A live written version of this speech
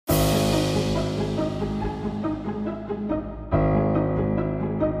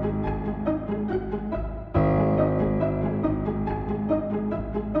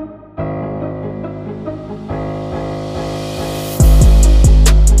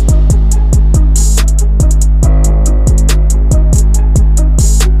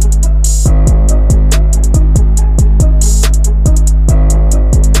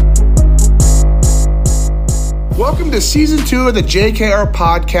Season 2 of the JKR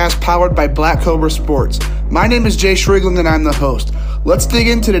podcast powered by Black Cobra Sports. My name is Jay Shrigland and I'm the host. Let's dig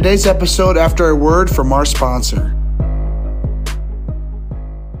into today's episode after a word from our sponsor.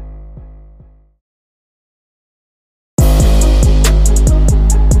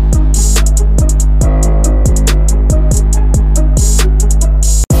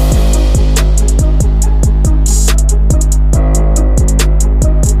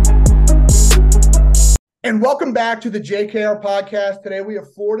 And welcome back to the JKR podcast. Today we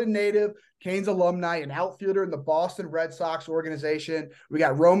have Florida native, Canes alumni, and outfielder in the Boston Red Sox organization. We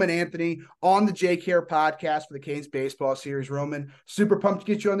got Roman Anthony on the JKR podcast for the Canes baseball series. Roman, super pumped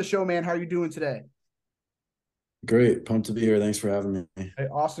to get you on the show, man. How are you doing today? Great. Pumped to be here. Thanks for having me. Hey,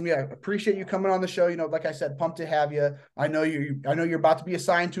 awesome. Yeah, appreciate you coming on the show. You know, like I said, pumped to have you. I know you're about to be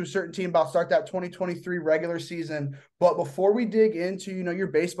assigned to a certain team, about to start that 2023 regular season. But before we dig into, your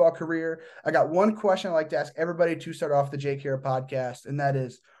baseball career, I got one question I'd like to ask everybody to start off the JKR podcast. And that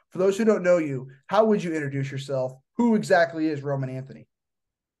is, for those who don't know you, how would you introduce yourself? Who exactly is Roman Anthony?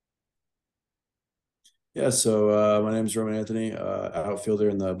 Yeah, so my name is Roman Anthony, outfielder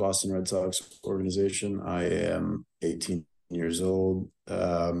in the Boston Red Sox organization. I am 18 years old,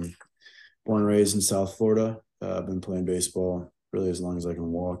 born and raised in South Florida. I've been playing baseball really as long as I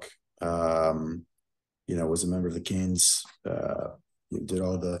can walk. Was a member of the Canes. Did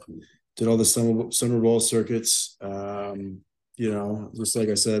all the summer ball circuits. Just like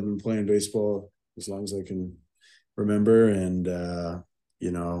I said, I've been playing baseball as long as I can remember, and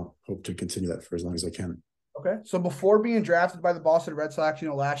hope to continue that for as long as I can. Okay. So before being drafted by the Boston Red Sox,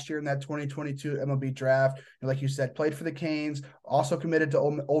 last year in that 2022 MLB draft, like you said, played for the Canes, also committed to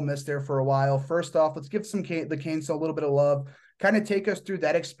Ole Miss there for a while. First off, let's give the Canes a little bit of love. Kind of take us through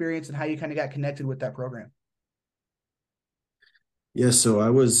that experience and how you kind of got connected with that program. Yeah, so I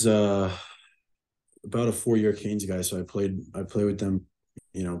was about a 4-year Canes guy. So I played with them,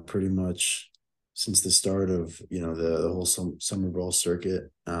 pretty much since the start of, the whole summer ball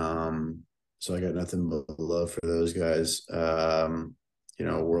circuit. So I got nothing but love for those guys.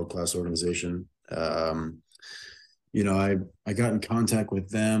 World-class organization. I got in contact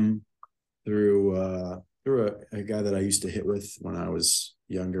with them through a guy that I used to hit with when I was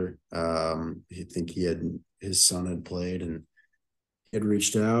younger. His son had played and he had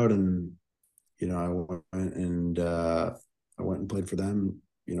reached out, and I went and played for them,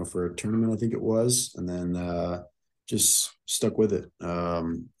 for a tournament, I think it was, and then just stuck with it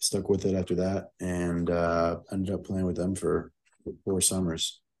after that, and ended up playing with them for 4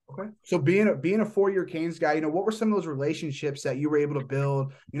 summers. Okay. So being a 4-year Canes guy, what were some of those relationships that you were able to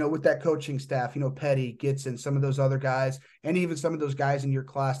build, with that coaching staff, Petty, Gitson, some of those other guys, and even some of those guys in your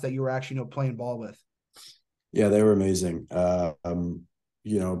class that you were actually, playing ball with? Yeah, they were amazing. Being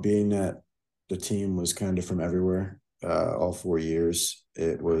that the team was kind of from everywhere, all 4 years,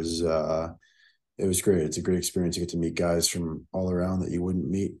 it was great. It's a great experience to get to meet guys from all around that you wouldn't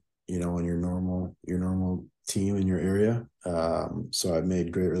meet, in your normal team in your area. So I've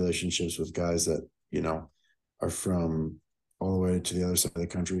made great relationships with guys that, are from all the way to the other side of the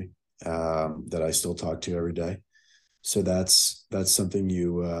country, that I still talk to every day. So that's something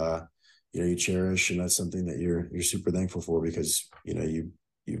you cherish, and that's something that you're super thankful for, because, you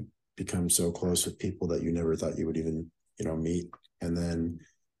become so close with people that you never thought you would even, meet. And then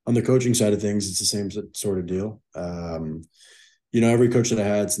on the coaching side of things, it's the same sort of deal. Every coach that I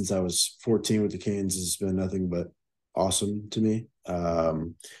had since I was 14 with the Canes has been nothing but awesome to me.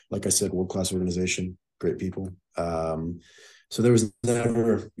 Like I said, world-class organization, great people. So there was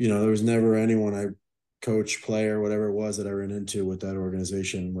never anyone coach, player, whatever it was that I ran into with that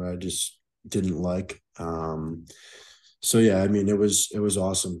organization where I just didn't like. So yeah, it was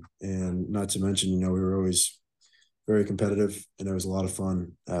awesome. And not to mention, we were always very competitive, and it was a lot of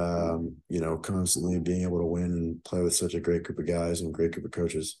fun, constantly being able to win and play with such a great group of guys and great group of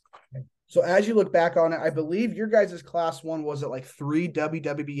coaches. So as you look back on it, I believe your guys' class one was at like 3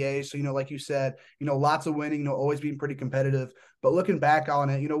 WWBAs. So, like you said, lots of winning, always being pretty competitive. But looking back on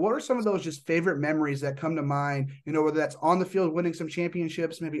it, what are some of those just favorite memories that come to mind, whether that's on the field winning some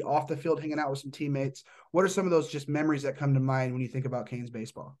championships, maybe off the field hanging out with some teammates? What are some of those just memories that come to mind when you think about Canes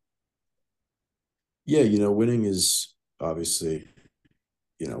baseball? Yeah, winning is obviously,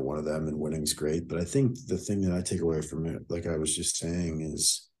 one of them, and winning's great. But I think the thing that I take away from it, like I was just saying,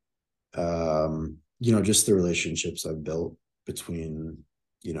 is, just the relationships I've built between,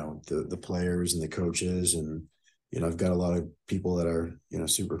 the players and the coaches. And, I've got a lot of people that are,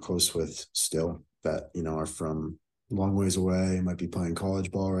 super close with still, that, are from a long ways away, might be playing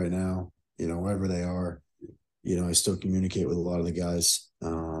college ball right now, wherever they are. I still communicate with a lot of the guys,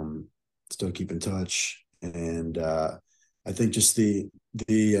 still keep in touch. And I think just the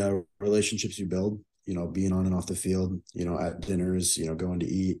relationships you build, being on and off the field, at dinners, going to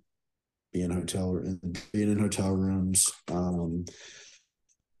eat, being in hotel rooms. I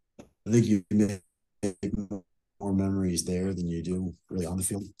think you make more memories there than you do really on the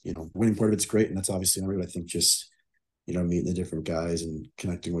field. Winning part of it's great, and that's obviously great. I think just meeting the different guys and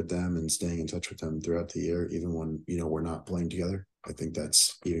connecting with them and staying in touch with them throughout the year, even when we're not playing together. I think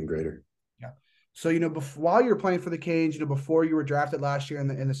that's even greater. Yeah. So while you were playing for the Canes, before you were drafted last year in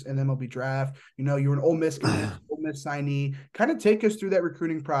the MLB draft, you were an Ole Miss commit, Ole Miss signee. Kind of take us through that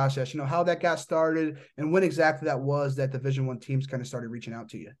recruiting process. How that got started and when exactly that was that Division I teams kind of started reaching out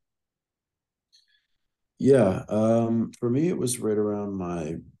to you. Yeah, for me, it was right around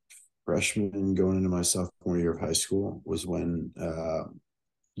my freshman going into my sophomore year of high school was when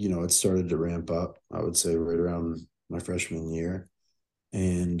it started to ramp up. I would say right around my freshman year,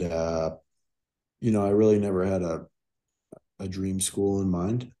 and I really never had a dream school in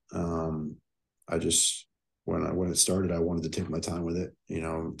mind. I just when it started, I wanted to take my time with it.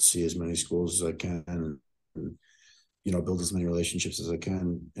 See as many schools as I can, and build as many relationships as I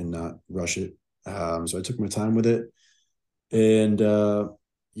can, and not rush it. So I took my time with it, and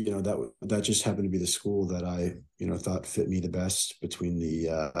that just happened to be the school that I thought fit me the best between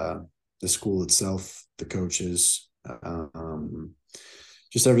the school itself, the coaches,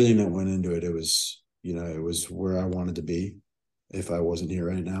 just everything that went into it. It was where I wanted to be if I wasn't here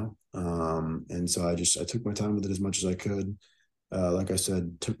right now. And so I took my time with it as much as I could. Like I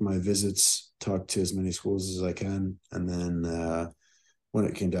said, took my visits, talked to as many schools as I can, and then when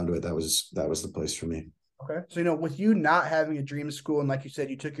it came down to it, that was the place for me. Okay. So, with you not having a dream school, and like you said,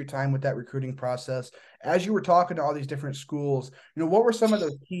 you took your time with that recruiting process, as you were talking to all these different schools, what were some of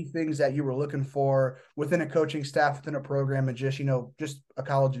those key things that you were looking for within a coaching staff, within a program, and just a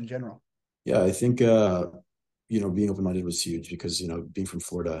college in general? Yeah, I think being open minded was huge because being from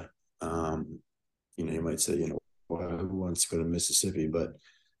Florida, um, you might say well, who wants to go to Mississippi, but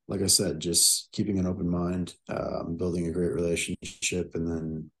like I said, just keeping an open mind, building a great relationship, and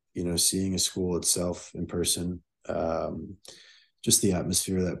then seeing a school itself in person. Just the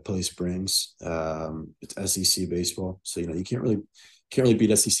atmosphere that place brings. It's SEC baseball, so you can't really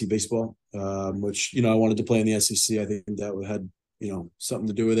beat SEC baseball. Which I wanted to play in the SEC. I think that had something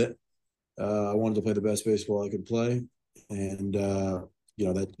to do with it. I wanted to play the best baseball I could play, and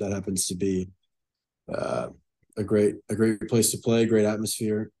that happens to be uh, a great place to play, great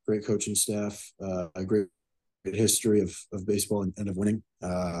atmosphere, great coaching staff, a great history of baseball and of winning.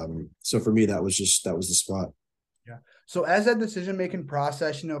 So for me, that was the spot. Yeah. So as that decision making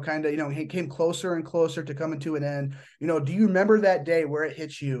process, kind of, it came closer and closer to coming to an end. Do you remember that day where it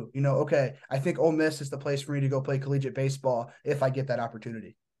hits you? Okay, I think Ole Miss is the place for me to go play collegiate baseball if I get that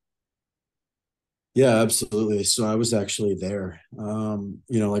opportunity. Yeah, absolutely. So I was actually there.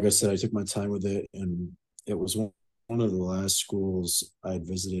 Like I said, I took my time with it, and it was one of the last schools I'd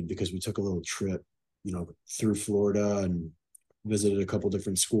visited because we took a little trip, through Florida and visited a couple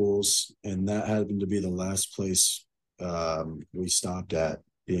different schools, and that happened to be the last place we stopped at,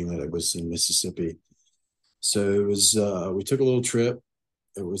 being that it was in Mississippi. So it was we took a little trip.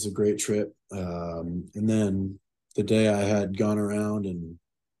 It was a great trip, and then the day I had gone around and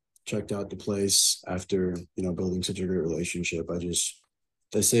checked out the place after building such a great relationship.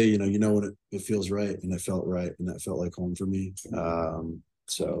 They say when it feels right, and it felt right, and that felt like home for me.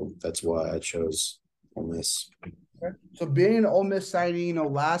 So that's why I chose Ole Miss. Okay. So being an Ole Miss signing,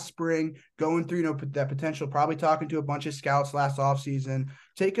 last spring, going through, that potential, probably talking to a bunch of scouts last offseason.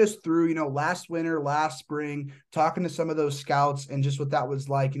 Take us through, last winter, last spring, talking to some of those scouts and just what that was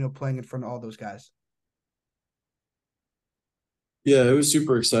like, playing in front of all those guys. Yeah, it was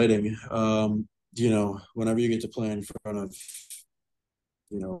super exciting. Whenever you get to play in front of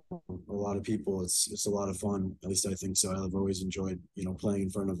a lot of people, it's a lot of fun. At least I think so. I've always enjoyed playing in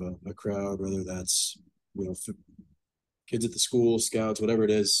front of a crowd, whether that's kids at the school, scouts, whatever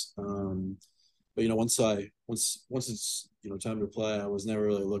it is. But once it's time to play, I was never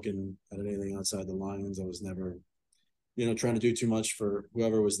really looking at anything outside the lines. I was never trying to do too much for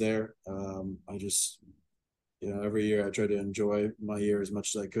whoever was there. I just every year I tried to enjoy my year as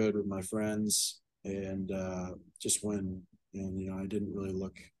much as I could with my friends, and just win. And I didn't really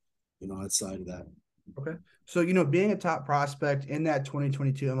look outside of that. Okay. So, being a top prospect in that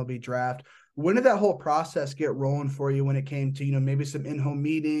 2022 MLB draft, when did that whole process get rolling for you when it came to, maybe some in-home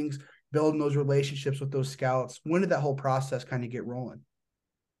meetings, building those relationships with those scouts? When did that whole process kind of get rolling?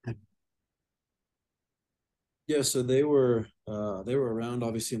 Yeah, so they were around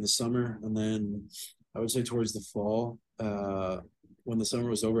obviously in the summer, and then I would say towards the fall. when the summer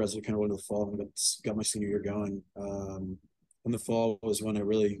was over, as we kind of went into the fall and got my senior year going, in the fall was when I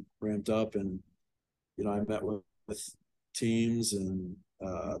really ramped up, and I met with teams, and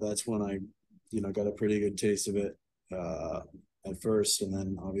that's when I got a pretty good taste of it at first, and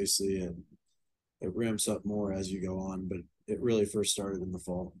then obviously it ramps up more as you go on, but it really first started in the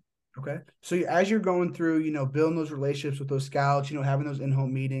fall. Okay. So as you're going through, building those relationships with those scouts, having those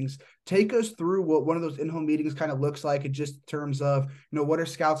in-home meetings, take us through what one of those in-home meetings kind of looks like in just terms of, what are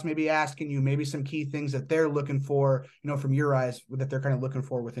scouts maybe asking you, maybe some key things that they're looking for, from your eyes that they're kind of looking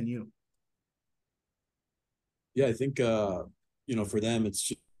for within you. Yeah, I think for them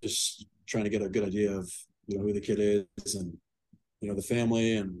it's just trying to get a good idea of who the kid is, and the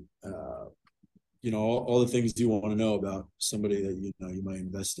family, and all the things you want to know about somebody that you might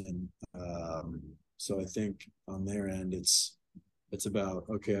invest in. So I think on their end, it's about,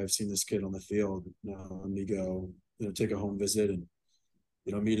 okay, I've seen this kid on the field. Now let me go, take a home visit and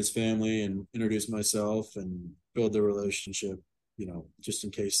meet his family and introduce myself and build the relationship. Just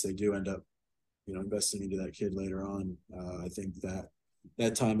in case they do end up investing into that kid later on. I think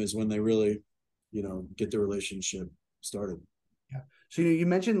that time is when they really get the relationship started. Yeah. So you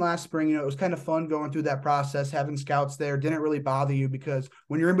mentioned last spring, it was kind of fun going through that process, having scouts there didn't really bother you because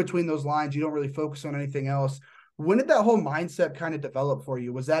when you're in between those lines, you don't really focus on anything else. When did that whole mindset kind of develop for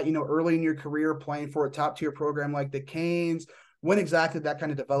you? Was that, early in your career playing for a top tier program like the Canes? When exactly did that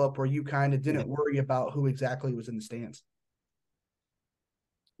kind of develop where you kind of didn't worry about who exactly was in the stands?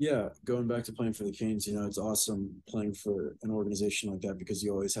 Yeah, going back to playing for the Canes, it's awesome playing for an organization like that because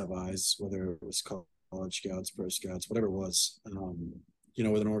you always have eyes, whether it was college scouts, pro scouts, whatever it was.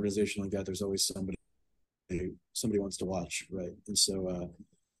 With an organization like that, there's always somebody wants to watch, right? And so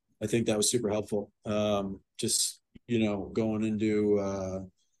I think that was super helpful. Just going into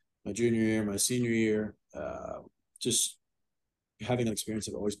my junior year, my senior year, just having an experience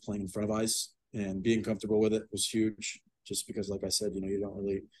of always playing in front of eyes and being comfortable with it was huge. Just because, like I said, you don't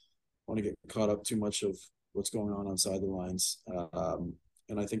really want to get caught up too much of what's going on outside the lines.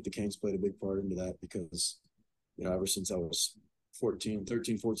 And I think the Canes played a big part into that because, ever since I was 13,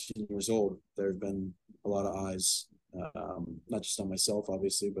 14 years old, there have been a lot of eyes, not just on myself,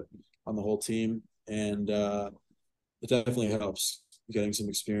 obviously, but on the whole team. And it definitely helps getting some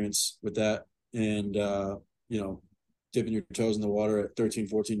experience with that. And, dipping your toes in the water at 13,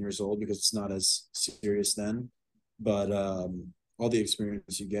 14 years old because it's not as serious then. But all the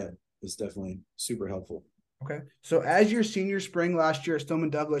experience you get is definitely super helpful. Okay. So as your senior spring last year at Stoneman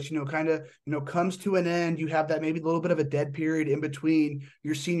Douglas, kind of, comes to an end, you have that maybe a little bit of a dead period in between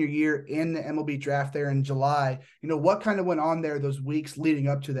your senior year and the MLB draft there in July. What kind of went on there those weeks leading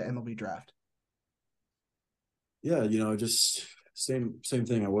up to the MLB draft? Yeah, just same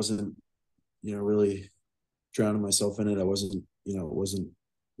thing. I wasn't, really drowning myself in it. I wasn't, it wasn't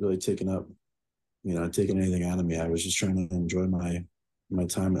really taking anything out of me. I was just trying to enjoy my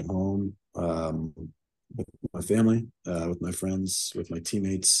time at home, with my family, with my friends, with my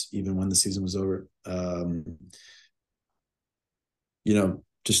teammates, even when the season was over.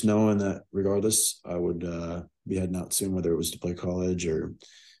 Just knowing that regardless, I would be heading out soon, whether it was to play college or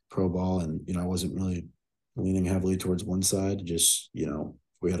pro ball. And, I wasn't really leaning heavily towards one side. Just,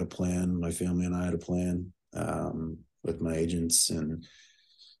 we had a plan. My family and I had a plan with my agents. And,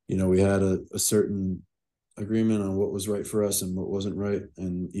 we had a certain agreement on what was right for us and what wasn't right.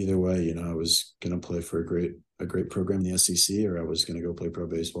 And either way, I was going to play for a great program in the SEC, or I was going to go play pro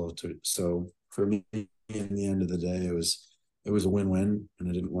baseball too. So for me, in the end of the day, it was a win-win, and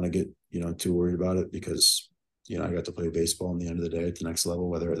I didn't want to get, too worried about it because, I got to play baseball in the end of the day at the next level,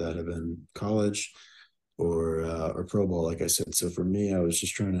 whether that had been college or pro ball, like I said. So for me, I was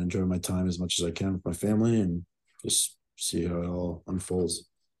just trying to enjoy my time as much as I can with my family and just see how it all unfolds.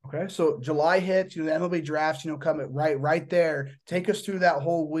 Okay, so July hits, the MLB drafts, come right there. Take us through that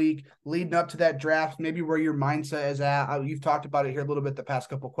whole week leading up to that draft, maybe where your mindset is at. You've talked about it here a little bit the past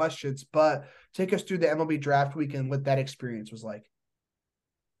couple of questions, but take us through the MLB draft week and what that experience was like.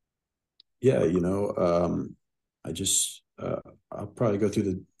 Yeah, I just I'll probably go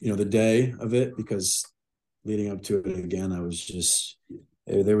through the day of it because leading up to it again, I was just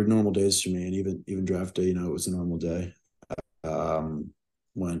they were normal days for me, and even draft day, it was a normal day.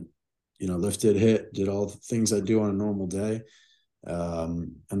 Went, lifted, hit, did all the things I do on a normal day.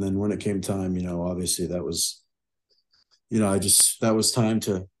 And then when it came time, obviously that was, that was time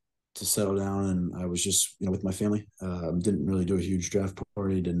to settle down, and I was just, with my family. Didn't really do a huge draft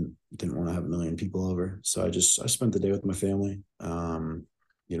party, didn't want to have a million people over. So I spent the day with my family. I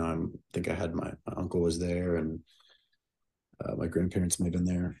think my uncle was there, and my grandparents may have been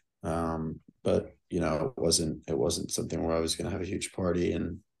there. but it wasn't something where I was going to have a huge party,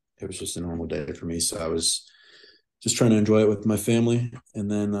 and it was just a normal day for me. So I was just trying to enjoy it with my family. And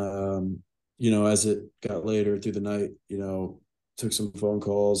then, as it got later through the night, took some phone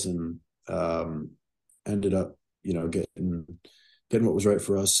calls and ended up, getting what was right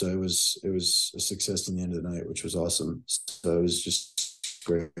for us. So it was a success in the end of the night, which was awesome. So it was just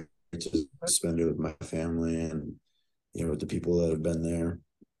great to spend it with my family and, with the people that have been there,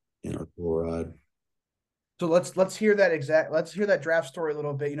 for a ride. So let's hear that draft story a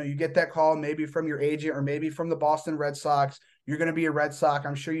little bit. You get that call maybe from your agent or maybe from the Boston Red Sox. You're going to be a Red Sox.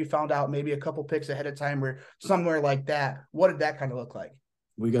 I'm sure you found out maybe a couple picks ahead of time or somewhere like that. What did that kind of look like?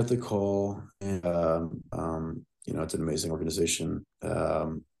 We got the call, and it's an amazing organization.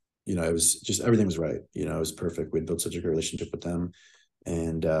 It was just everything was right. It was perfect. We'd built such a great relationship with them,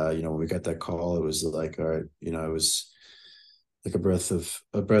 and when we got that call, it was like, all right, it was like a breath of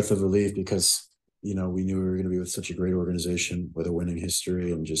relief, because we knew we were going to be with such a great organization with a winning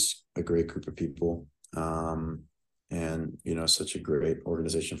history and just a great group of people, and such a great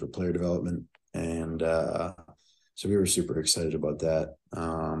organization for player development, and so we were super excited about that.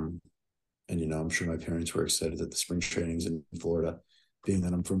 And I'm sure my parents were excited that the spring trainings in Florida, being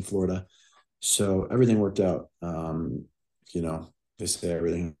that I'm from Florida. So everything worked out. They say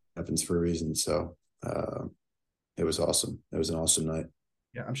everything happens for a reason. So it was awesome. It was an awesome night.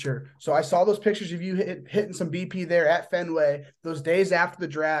 Yeah, I'm sure. So I saw those pictures of you hitting some BP there at Fenway those days after the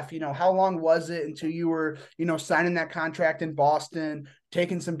draft. How long was it until you were, signing that contract in Boston,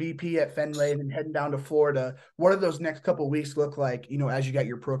 taking some BP at Fenway, and then heading down to Florida? What did those next couple of weeks look like, as you got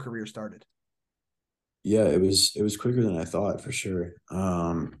your pro career started? Yeah, it was quicker than I thought, for sure.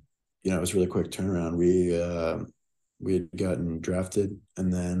 It was a really quick turnaround. We had gotten drafted,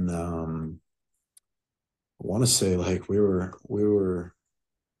 and then I want to say, like, we were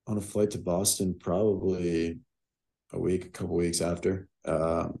on a flight to Boston probably a couple weeks after.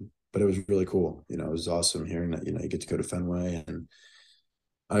 But it was really cool. It was awesome hearing that, you get to go to Fenway. And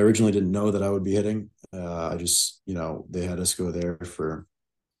I originally didn't know that I would be hitting. I just, they had us go there for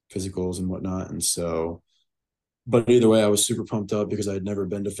physicals and whatnot. And so, but either way, I was super pumped up because I had never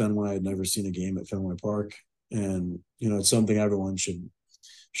been to Fenway. I'd never seen a game at Fenway Park. And, it's something everyone should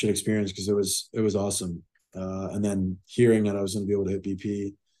experience, because it was awesome. And then hearing that I was going to be able to hit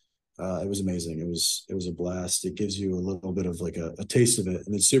BP, it was amazing. It was a blast. It gives you a little bit of like a taste of it,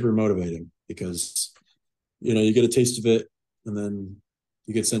 and it's super motivating because you get a taste of it, and then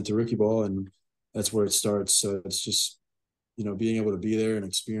you get sent to rookie ball, and that's where it starts. So it's just being able to be there and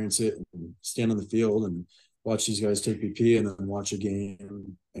experience it and stand on the field and watch these guys take BP and then watch a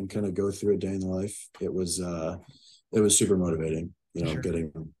game and kind of go through a day in the life. It was super motivating. Sure.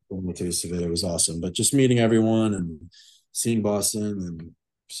 Getting the taste of it. It was awesome. But just meeting everyone and seeing Boston and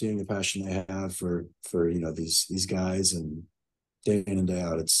seeing the passion they have for these guys, and day in and day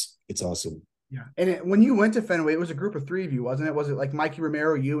out, it's awesome. Yeah. And when you went to Fenway, it was a group of three of you, wasn't it? Was it like Mikey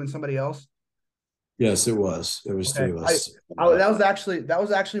Romero, you, and somebody else? Yes, it was Okay. three of I, us. I that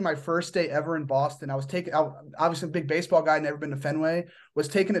was actually my first day ever in Boston. Obviously a big baseball guy, never been to Fenway, was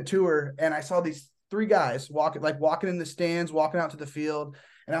taking a tour, and I saw these three guys walking in the stands, walking out to the field.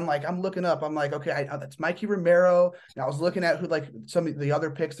 And I'm looking up. I'm like, okay, that's Mikey Romero. And I was looking at who like some of the other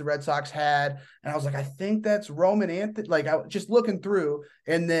picks the Red Sox had, and I was like, I think that's Roman Anthony. Like I was just looking through,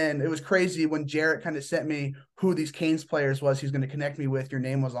 and then it was crazy when Jarrett kind of sent me who these Canes players was. He's going to connect me with. Your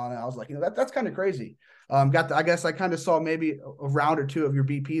name was on it. I was like, that's kind of crazy. I guess I kind of saw maybe a round or two of your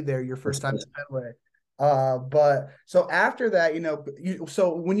BP there, your first time at Fenway. But so after that,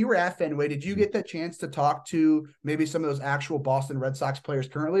 so when you were at Fenway, did you get the chance to talk to maybe some of those actual Boston Red Sox players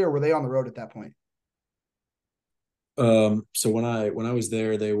currently, or were they on the road at that point? So when I was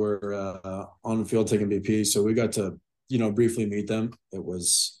there, they were on the field taking BP, so we got to briefly meet them. It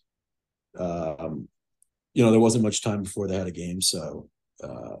was there wasn't much time before they had a game, so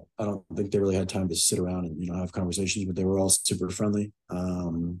I don't think they really had time to sit around and have conversations, but they were all super friendly.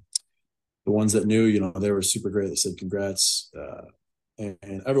 The ones that knew, they were super great. They said congrats, and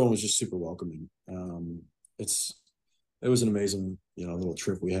everyone was just super welcoming. It was an amazing little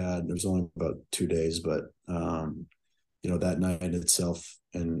trip we had. It was only about 2 days, but that night itself,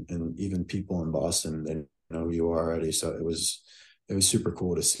 and even people in Boston, they know who you are already, so it was super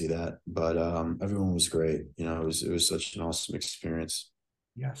cool to see that. But everyone was great. It was such an awesome experience.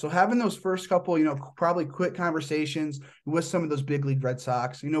 Yeah. So having those first couple, probably quick conversations with some of those big league Red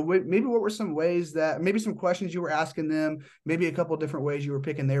Sox, maybe what were some ways that maybe some questions you were asking them, maybe a couple different ways you were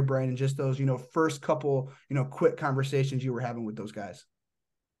picking their brain, and just those, first couple, quick conversations you were having with those guys.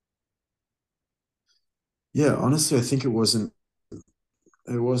 Yeah, honestly, I think it wasn't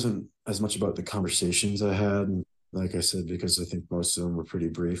as much about the conversations I had. And like I said, because I think most of them were pretty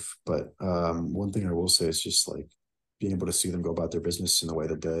brief. But one thing I will say is just like being able to see them go about their business in the way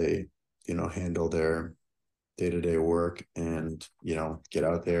that they, handle their day-to-day work and, get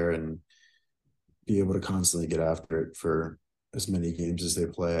out there and be able to constantly get after it for as many games as they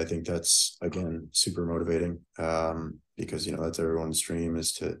play. I think that's again super motivating, because that's everyone's dream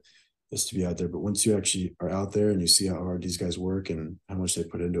is to be out there. But once you actually are out there and you see how hard these guys work and how much they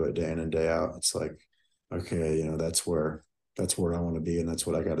put into it day in and day out, it's like, okay, that's where I want to be, and that's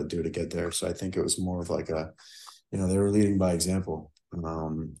what I got to do to get there. So I think it was more of like they were leading by example,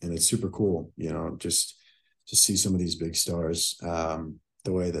 and it's super cool, just to see some of these big stars,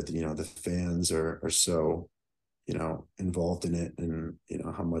 the way that the fans are so involved in it, and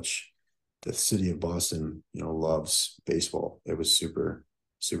how much the city of Boston loves baseball. It was super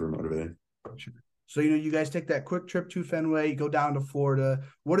super motivating. Sure. So, you guys take that quick trip to Fenway, you go down to Florida.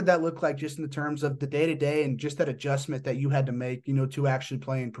 What did that look like just in the terms of the day to day and just that adjustment that you had to make, to actually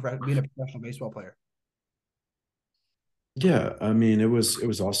being a professional baseball player? Yeah, I mean, it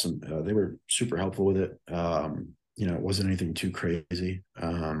was awesome. They were super helpful with it. It wasn't anything too crazy.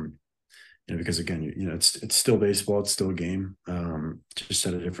 Because again, it's still baseball, it's still a game, just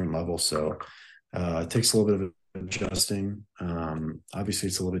at a different level. So it takes a little bit of adjusting. Obviously,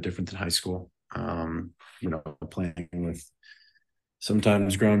 it's a little bit different than high school. Playing with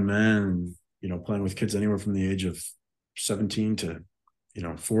sometimes grown men, and playing with kids anywhere from the age of 17 to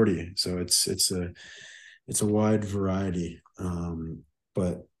 40. So it's a wide variety.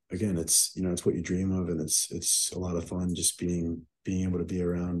 But again, it's what you dream of, and it's a lot of fun just being able to be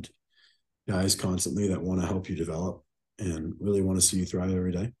around guys constantly that want to help you develop and really want to see you thrive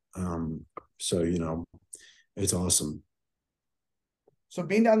every day. So it's awesome. So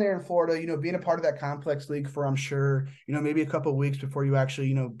being down there in Florida, being a part of that complex league for, I'm sure, maybe a couple of weeks before you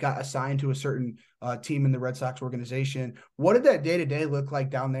actually, got assigned to a certain team in the Red Sox organization. What did that day to day look like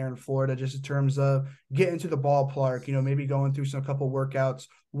down there in Florida, just in terms of getting to the ballpark, maybe going through some couple of workouts?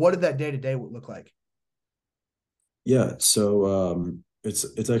 What did that day to day look like? Yeah, so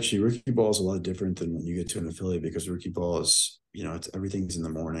it's actually rookie ball is a lot different than when you get to an affiliate, because rookie ball is it's everything's in the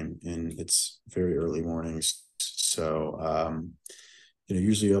morning and it's very early mornings. So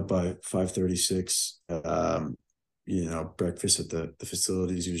usually up by 5:36. Breakfast at the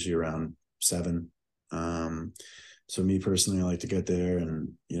facility is usually around 7. So me personally, I like to get there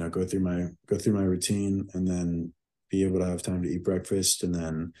and go through my routine, and then be able to have time to eat breakfast, and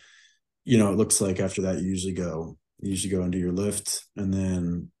then it looks like after that you usually go and do your lift, and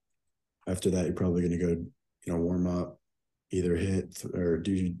then after that you're probably going to go warm up, either hit or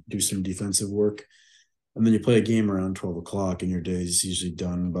do some defensive work, and then you play a game around 12 o'clock, and your day is usually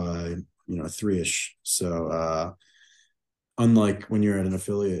done by 3ish. So unlike when you're at an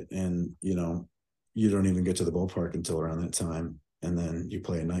affiliate and you don't even get to the ballpark until around that time, and then you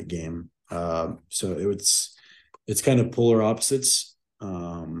play a night game. So it's kind of polar opposites.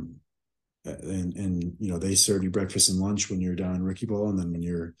 And they serve you breakfast and lunch when you're down in rookie ball, and then when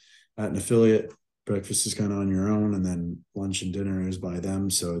you're at an affiliate, breakfast is kind of on your own, and then lunch and dinner is by them.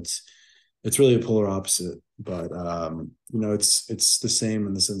 So it's really a polar opposite, but it's the same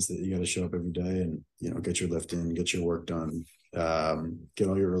in the sense that you got to show up every day and get your lift in, get your work done, get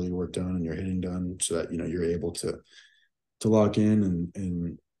all your early work done and your hitting done, so that you're able to lock in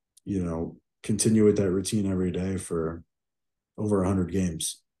and continue with that routine every day for over 100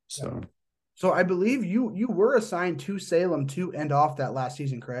 games. So So I believe you were assigned to Salem to end off that last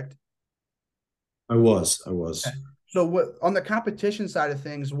season, correct? I was. So what on the competition side of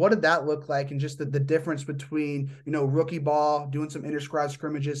things, what did that look like? And just the difference between, rookie ball, doing some inter squad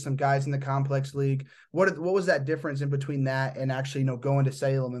scrimmages, some guys in the complex league. What was that difference in between that and actually, going to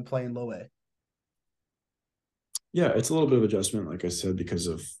Salem and playing low A? Yeah, it's a little bit of adjustment, like I said, because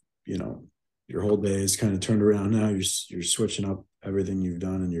of your whole day is kind of turned around now. You're switching up everything you've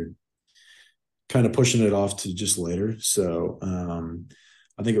done, and you're kind of pushing it off to just later. So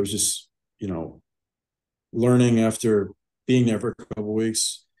I think it was just learning after being there for a couple of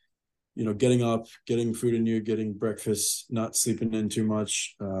weeks, getting up, getting food in you, getting breakfast, not sleeping in too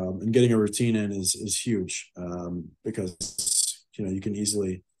much, and getting a routine in is huge, because you can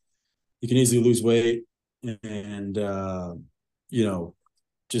easily lose weight, and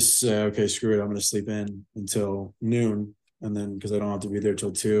just say, okay, screw it, I'm going to sleep in until noon, and then because I don't have to be there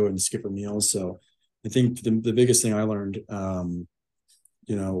till 2 and skip a meal. So I think the biggest thing I learned,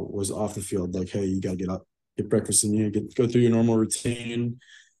 was off the field, like, hey, you got to get up, get breakfast in you, go through your normal routine,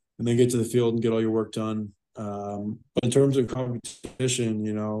 and then get to the field and get all your work done. But in terms of competition,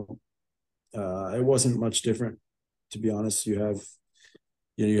 it wasn't much different, to be honest. You have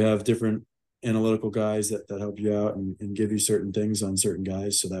you have different analytical guys that help you out and give you certain things on certain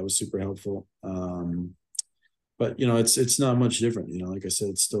guys. So that was super helpful. But it's not much different. Like I said,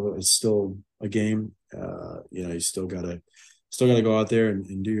 it's still a game. You still gotta go out there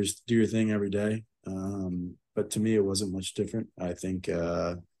and do your thing every day. But to me, it wasn't much different. I think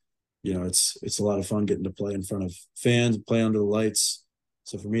it's a lot of fun getting to play in front of fans, play under the lights.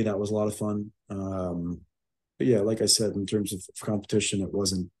 So for me, that was a lot of fun. But yeah, like I said, in terms of competition, it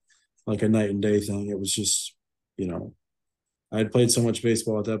wasn't like a night and day thing. It was just, you know, I had played so much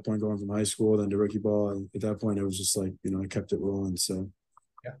baseball at that point, going from high school then to rookie ball. And at that point, it was just like, I kept it rolling. So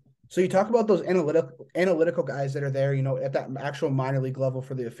Yeah. So you talk about those analytical guys that are there, at that actual minor league level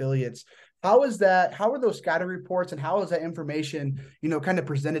for the affiliates. How is that? How are those scouting reports and how is that information, kind of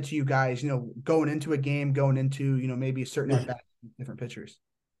presented to you guys, going into a game, going into, maybe a certain at bat, different pitchers?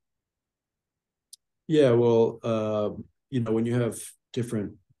 yeah, well, when you have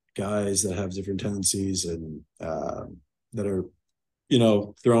different guys that have different tendencies and that are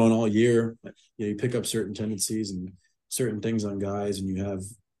throwing all year, you pick up certain tendencies and certain things on guys, and you have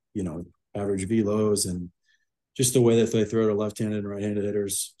average velos and just the way that they throw to left-handed and right-handed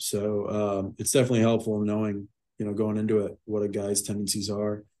hitters. So it's definitely helpful knowing going into it what a guy's tendencies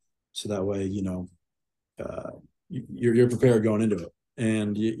are, so that way you're prepared going into it.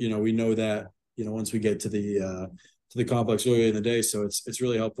 And we know that once we get to the complex early in the day, so it's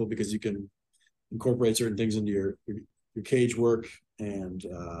really helpful because you can incorporate certain things into your cage work and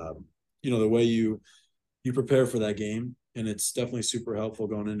the way you prepare for that game. And it's definitely super helpful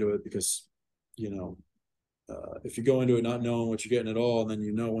going into it because if you go into it not knowing what you're getting at all, and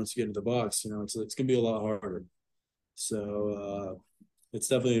then once you get into the box, it's gonna be a lot harder. So it's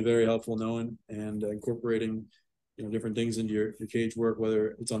definitely very helpful knowing and incorporating different things into your cage work, whether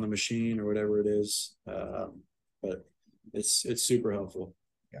it's on the machine or whatever it is. But it's super helpful.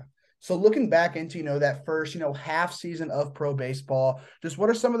 Yeah. So looking back into, that first, half season of pro baseball, just what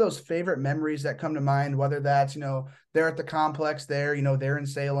are some of those favorite memories that come to mind, whether that's, there at the complex there, there in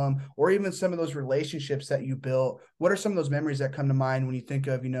Salem, or even some of those relationships that you built? What are some of those memories that come to mind when you think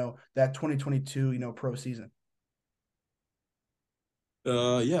of, that 2022, pro season?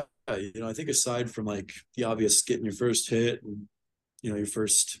 Yeah, I think aside from like the obvious getting your first hit and your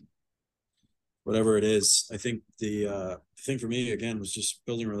first whatever it is, I think the thing for me again was just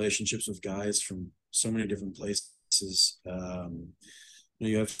building relationships with guys from so many different places.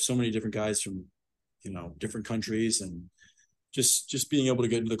 You have so many different guys from different countries, and just being able to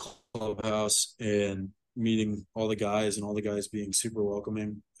get into the clubhouse and meeting all the guys and all the guys being super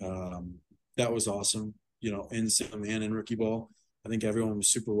welcoming. That was awesome. In Sam and in rookie ball, I think everyone was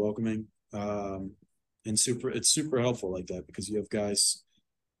super welcoming, and it's super helpful like that because you have guys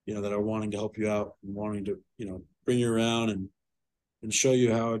that are wanting to help you out and wanting to bring you around and show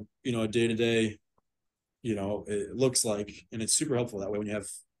you how a day to day it looks like. And it's super helpful that way when you have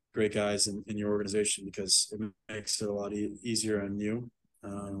great guys in your organization because it makes it a lot easier on you.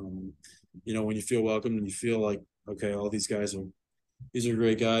 When you feel welcome and you feel like, okay, all these are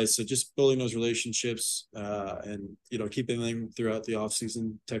great guys. So just building those relationships and keeping them throughout the off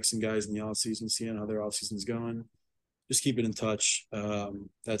season, texting guys in the off season, seeing how their off season's going, just keeping in touch.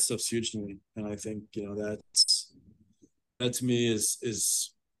 That stuff's huge to me. And I think that to me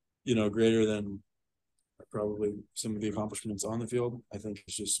is greater than probably some of the accomplishments on the field. I think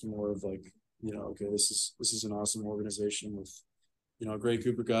it's just more of like, okay, this is an awesome organization with, a great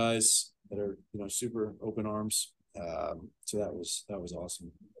group of guys that are, super open arms. So that was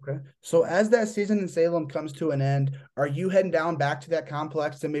awesome. Okay. So as that season in Salem comes to an end, are you heading down back to that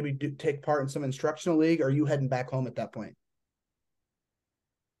complex to maybe take part in some instructional league? Or are you heading back home at that point?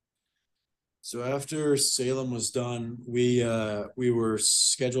 So after Salem was done, we were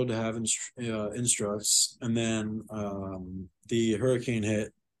scheduled to have instructs, and then the hurricane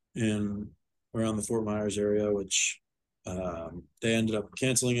hit in around the Fort Myers area, which they ended up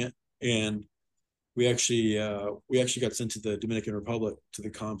canceling it, and we actually got sent to the Dominican Republic to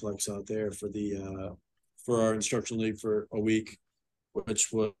the complex out there for our instructional league for a week,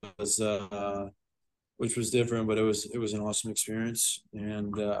 which was which was different, but it was an awesome experience,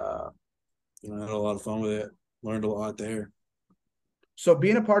 and I had a lot of fun with it. Learned a lot there. So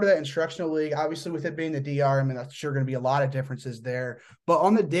being a part of that instructional league, obviously with it being the DR, I mean, that's sure going to be a lot of differences there. But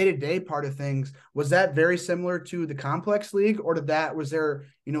on the day-to-day part of things, was that very similar to the complex league, or was there,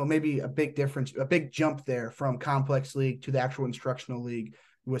 maybe a big difference, a big jump there from complex league to the actual instructional league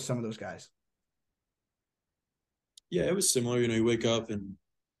with some of those guys? Yeah, it was similar. You wake up and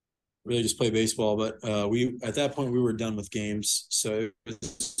really just play baseball. But we at that point we were done with games, so it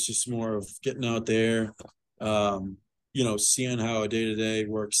was just more of getting out there. seeing how a day-to-day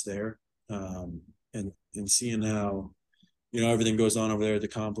works there, and seeing how, everything goes on over there at the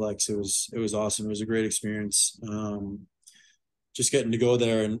complex. It was awesome. It was a great experience. Just getting to go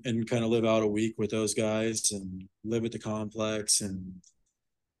there and kind of live out a week with those guys and live at the complex and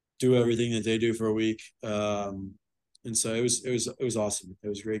do everything that they do for a week. And so it was awesome. It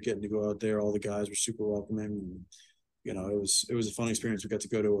was great getting to go out there. All the guys were super welcoming, and it was a fun experience. We got to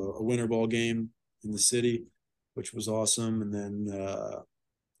go to a winter ball game in the city, which was awesome. And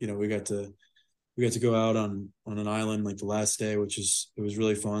then we got to go out on an island like the last day, it was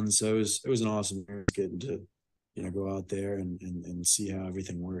really fun. So it was an awesome experience getting to go out there and see how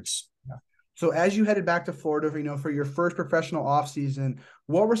everything works. Yeah. So as you headed back to Florida, for your first professional off season,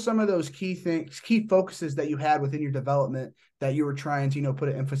 what were some of those key focuses that you had within your development that you were trying to, put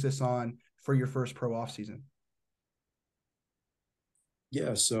an emphasis on for your first pro off season?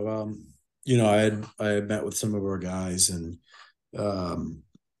 Yeah. So, I had met with some of our guys and, um,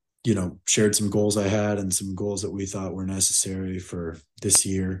 shared some goals I had and some goals that we thought were necessary for this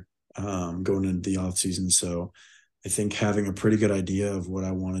year, going into the off season. So I think having a pretty good idea of what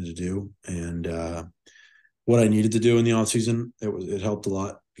I wanted to do and, what I needed to do in the off season, it helped a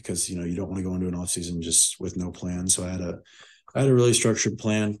lot because, you don't want to go into an off season just with no plan. So I had a really structured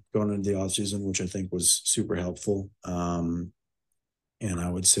plan going into the off season, which I think was super helpful. And I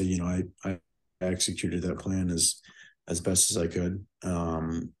would say, I executed that plan as best as I could.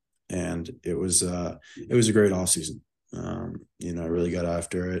 And it was a great off season. I really got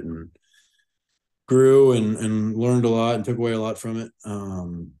after it and grew and learned a lot and took away a lot from it.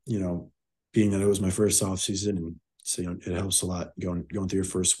 Being that it was my first off season, and so it helps a lot going through your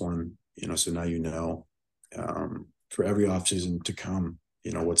first one. So now for every off season to come,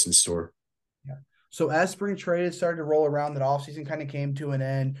 what's in store. Yeah. So as spring trade started to roll around, that offseason kind of came to an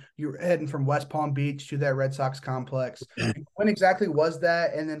end. You were heading from West Palm Beach to that Red Sox complex. When exactly was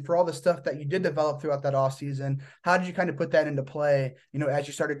that? And then for all the stuff that you did develop throughout that offseason, how did you kind of put that into play, as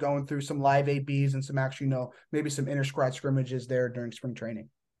you started going through some live ABs and some actually, maybe some inter-squad scrimmages there during spring training?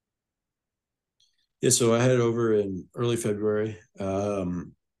 Yeah, so I headed over in early February. I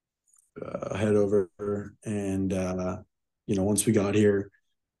head over and once we got here,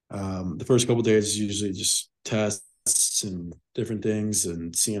 the first couple of days is usually just tests and different things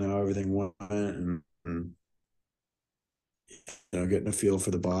and seeing how everything went and getting a feel for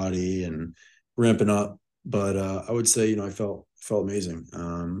the body and ramping up. But I would say, I felt amazing.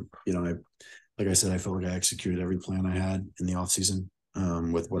 Like I said, I felt like I executed every plan I had in the off season,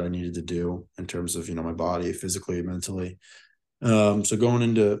 with what I needed to do in terms of, my body, physically, mentally. So going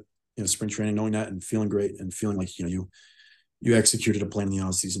into, spring training, knowing that and feeling great and feeling like, you executed a plan in the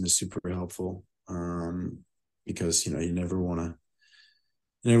off season is super helpful. Because, you never want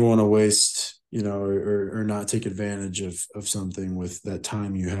to waste, or not take advantage of something with that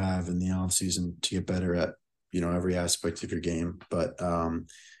time you have in the off season to get better at, every aspect of your game. But,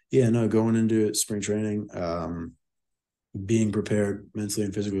 yeah, no, going into spring training, being prepared mentally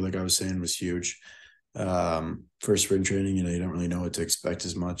and physically, like I was saying, was huge. For spring training, you don't really know what to expect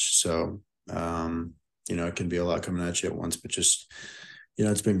as much. So, it can be a lot coming at you at once, but just,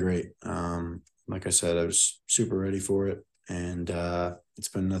 it's been great. Like I said, I was super ready for it, and it's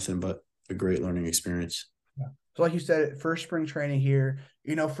been nothing but a great learning experience. Yeah. So like you said, first spring training here,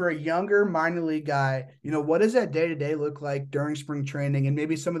 for a younger minor league guy, what does that day-to-day look like during spring training and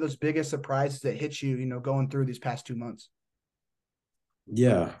maybe some of those biggest surprises that hit you, going through these past 2 months?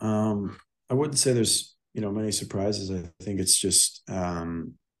 Yeah. I wouldn't say there's, many surprises. I think it's just,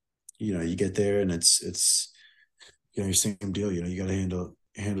 you get there and it's, your same deal, you got to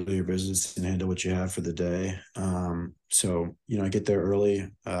handle your business and handle what you have for the day. So, I get there early.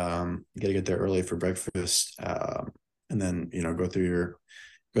 You got to get there early for breakfast. And then, go through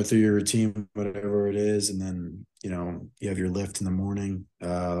your routine, whatever it is. And then, you have your lift in the morning.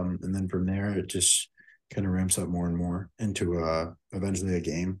 And then from there, it just kind of ramps up more and more into eventually a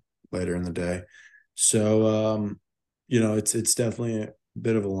game later in the day. So, it's definitely a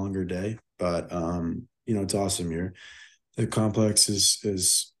bit of a longer day, but, it's awesome. The complex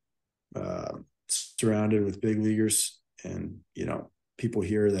is surrounded with big leaguers and, people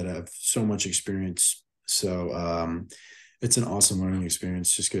here that have so much experience. So, it's an awesome learning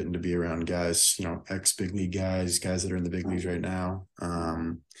experience just getting to be around guys, ex big league guys that are in the big leagues right now.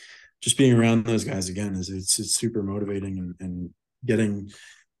 Just being around those guys again it's super motivating and getting,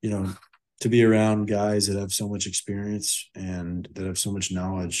 to be around guys that have so much experience and that have so much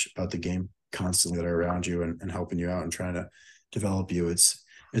knowledge about the game constantly that are around you and helping you out and trying to develop you. It's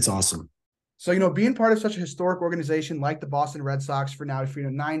awesome. So, being part of such a historic organization like the Boston Red Sox for now, for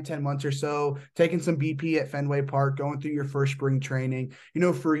 9, 10 months or so, taking some BP at Fenway Park, going through your first spring training,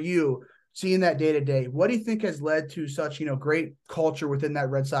 for you, seeing that day to day, what do you think has led to such, great culture within that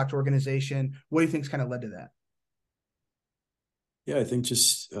Red Sox organization? What do you think's kind of led to that? Yeah, I think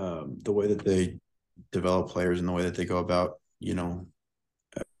just the way that they develop players and the way that they go about,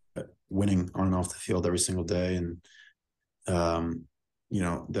 winning on and off the field every single day, and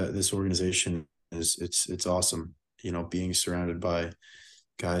that this organization it's awesome. Being surrounded by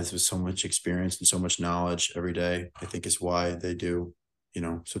guys with so much experience and so much knowledge every day, I think is why they do,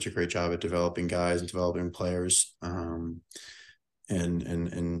 such a great job at developing guys and developing players, and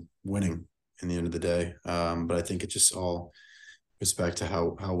winning in the end of the day. But I think it just all goes back to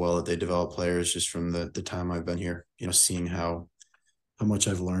how well that they develop players just from the time I've been here. Seeing how much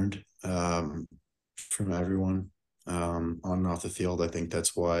I've learned from everyone on and off the field. I think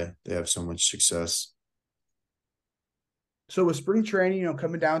that's why they have so much success. So with spring training,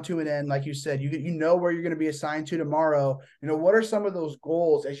 coming down to an end, like you said, you know where you're going to be assigned to tomorrow. What are some of those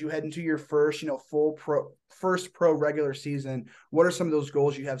goals as you head into your first, first pro regular season? What are some of those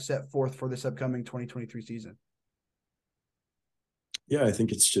goals you have set forth for this upcoming 2023 season? Yeah, I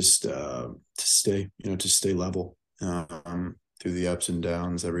think it's just to stay level through the ups and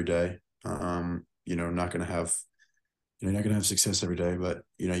downs every day. Not going to have you're not going to have success every day, but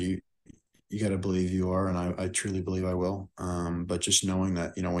you got to believe you are, and I truly believe I will. But just knowing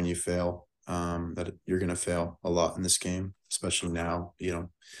that when you fail, that you're going to fail a lot in this game, especially now.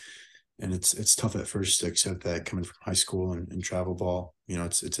 And it's tough at first to accept that coming from high school and travel ball.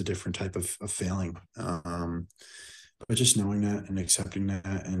 It's a different type of failing. But just knowing that and accepting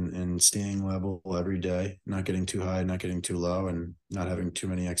that, and staying level every day, not getting too high, not getting too low, and not having too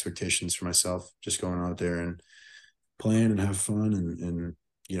many expectations for myself, just going out there and playing and have fun, and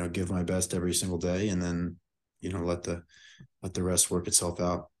give my best every single day, and then let the rest work itself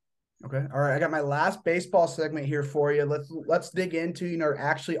out. Okay. All right. I got my last baseball segment here for you. Let's dig into,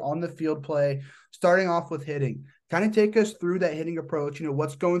 actually on the field play, starting off with hitting. Kind of take us through that hitting approach.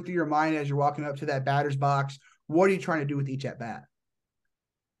 What's going through your mind as you're walking up to that batter's box? What are you trying to do with each at bat?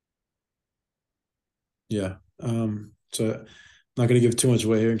 Yeah. So I'm not going to give too much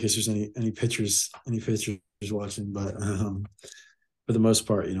away here in case there's any pitchers watching, but for the most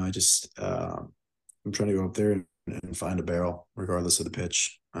part, I'm trying to go up there and find a barrel regardless of the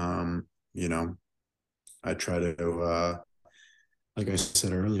pitch. I try to like I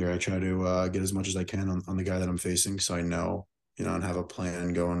said earlier, I try to get as much as I can on the guy that I'm facing, so I know, and have a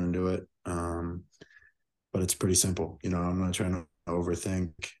plan going into it. But it's pretty simple. I'm not trying to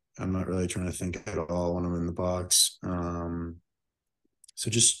overthink. I'm not really trying to think at all when I'm in the box. So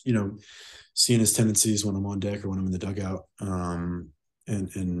just, seeing his tendencies when I'm on deck or when I'm in the dugout,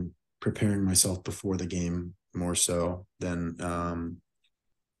 and preparing myself before the game more so than,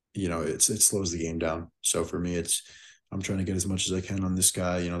 it slows the game down. So for me, I'm trying to get as much as I can on this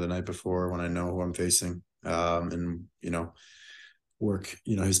guy, the night before when I know who I'm facing, and, work,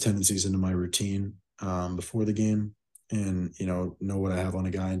 his tendencies into my routine, before the game, and, know what I have on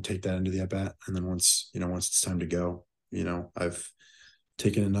a guy and take that into the at bat. And then once it's time to go, I've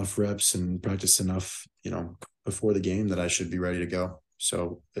taken enough reps and practiced enough, before the game that I should be ready to go.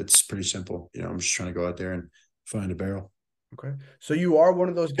 So it's pretty simple. I'm just trying to go out there and find a barrel. Okay. So you are one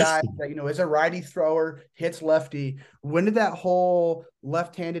of those guys that, is a righty thrower, hits lefty. When did that whole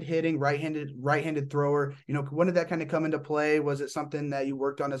left-handed hitting, right-handed thrower, when did that kind of come into play? Was it something that you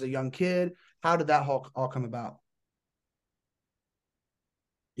worked on as a young kid? How did that all come about?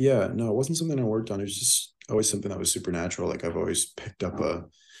 Yeah, no, it wasn't something I worked on. It was just always something that was supernatural. Like I've picked up a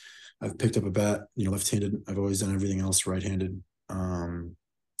bat, left-handed. I've always done everything else right-handed.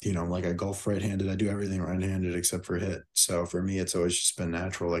 Like I golf right-handed. I do everything right-handed except for hit. So for me, it's always just been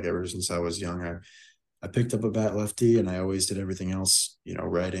natural. Like ever since I was young, I picked up a bat lefty, and I always did everything else,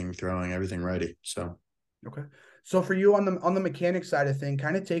 righting, throwing, everything righty. So Okay. So for you on the mechanic side of thing,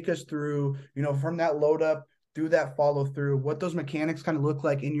 kind of take us through, from that load up through that follow through, what those mechanics kind of look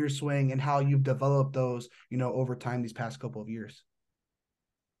like in your swing and how you've developed those, over time these past couple of years.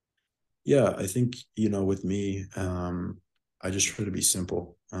 yeah, I think, with me, I just try to be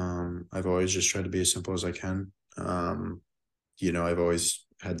simple. I've always just tried to be as simple as I can. I've always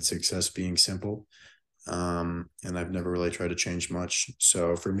had success being simple. And I've never really tried to change much.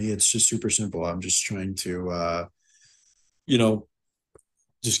 So for me, it's just super simple. I'm just trying to, you know,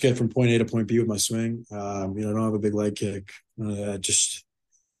 just get from point A to point B with my swing. I don't have a big leg kick. Just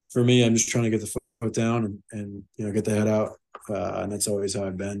for me, I'm just trying to get the foot down, and get the head out. And that's always how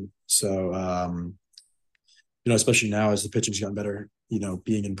I've been. So, especially now as the pitching's gotten better,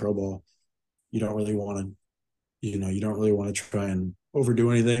 being in pro ball, you don't really want to, you don't really want to try and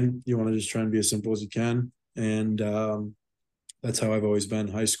overdo anything. You want to just try and be as simple as you can. And that's how I've always been,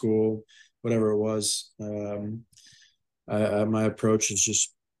 high school, whatever it was. My approach is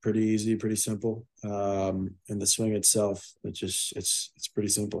just pretty easy, pretty simple. And the swing itself, it's pretty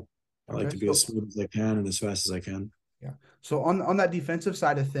simple. I like Okay, to be as so smooth as I can and as fast as I can. yeah. So on that defensive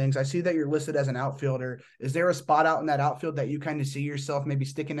side of things, I see that you're listed as an outfielder. Is there a spot out in that outfield that you kind of see yourself maybe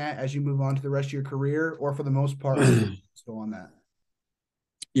sticking at as you move on to the rest of your career, or for the most part, are you still on that?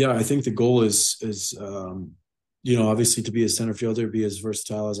 Yeah, I think the goal is obviously to be a center fielder, be as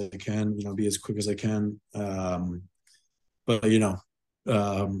versatile as I can, be as quick as I can. But there's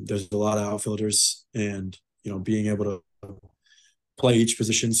a lot of outfielders, and being able to play each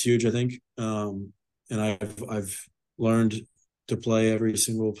position is huge, I think. And I've learned to play every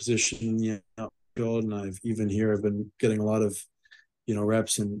single position in the outfield, and I've been getting a lot of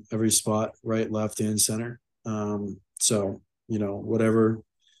reps in every spot, right, left, and center. So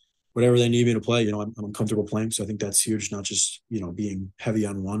whatever they need me to play, I'm comfortable playing. So I think that's huge, not just being heavy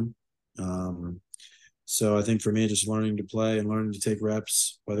on one. Um, so I think for me, just learning to play and learning to take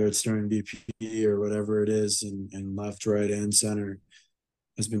reps, whether it's during BP or whatever it is, and left, right, and center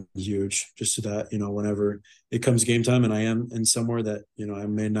has been huge. Just so that whenever it comes game time and I am in somewhere that I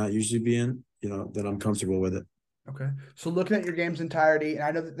may not usually be in, that I'm comfortable with it. Okay. So looking at your game's entirety, and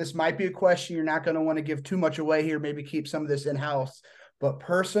I know that this might be a question you're not going to want to give too much away here, maybe keep some of this in-house, but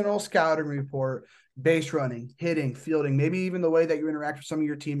personal scouting report, base running, hitting, fielding, maybe even the way that you interact with some of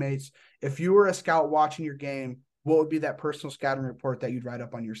your teammates. If you were a scout watching your game, what would be that personal scouting report that you'd write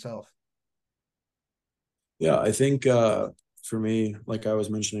up on yourself? Yeah, I think for me, like I was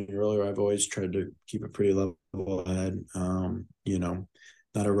mentioning earlier, I've always tried to keep a pretty level head.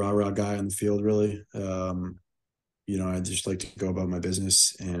 Not a rah rah guy on the field, really. I just like to go about my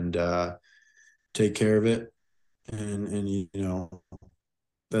business and take care of it, and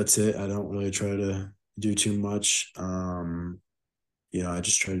that's it. I don't really try to do too much. I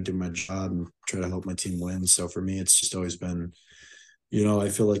just try to do my job and try to help my team win. So for me, it's just always been, I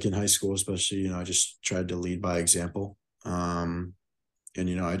feel like in high school, especially, I just tried to lead by example. And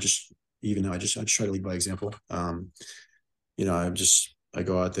I just try to lead by example. I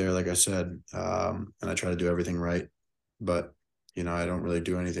go out there, like I said, and I try to do everything right. But I don't really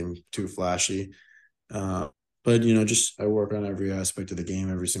do anything too flashy. Uh, but just I work on every aspect of the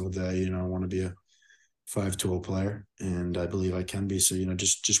game every single day. I want to be a five-tool player, and I believe I can be. So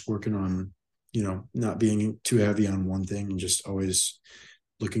just working on not being too heavy on one thing and just always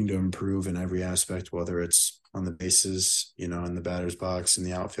looking to improve in every aspect, whether it's on the bases, in the batter's box, in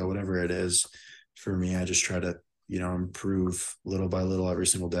the outfield, whatever it is. For me, I just try to improve little by little every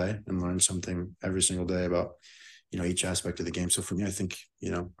single day and learn something every single day about each aspect of the game. So for me, I think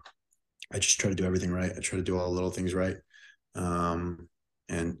I just try to do everything right. I try to do all the little things right. And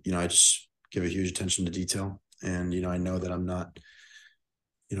I just give a huge attention to detail. And I know that I'm not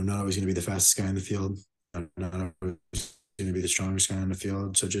always going to be the fastest guy in the field. I'm not always going to be the strongest guy in the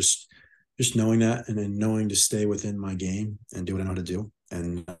field. So just knowing that, and then knowing to stay within my game and do what I know how to do,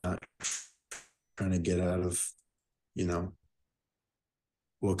 and not trying to get out of you know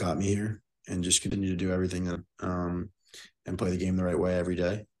what got me here, and just continue to do everything that and play the game the right way every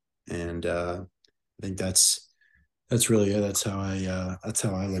day. And I think that's really it. That's how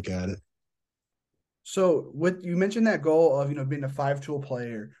I look at it. So with you mentioned that goal of being a five-tool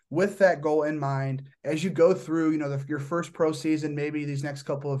player. With that goal in mind, as you go through your first pro season, maybe these next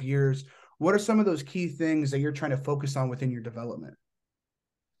couple of years, what are some of those key things that you're trying to focus on within your development?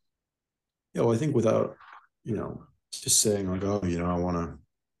 Yeah, well, I think without just saying like, oh, I want to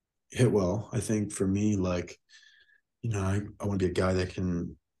hit well. I think for me, like, I want to be a guy that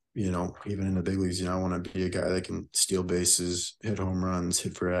can, even in the big leagues, I want to be a guy that can steal bases, hit home runs,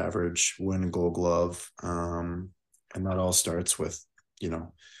 hit for average, win a Gold Glove. And that all starts with, you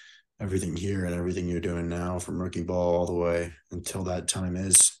know, everything here and everything you're doing now, from rookie ball all the way until that time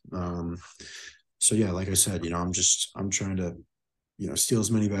is. So yeah, like I said, I'm trying to, steal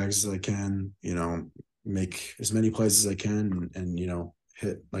as many bags as I can, make as many plays as I can, and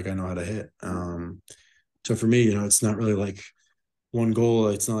hit like I know how to hit. So for me, it's not really like one goal.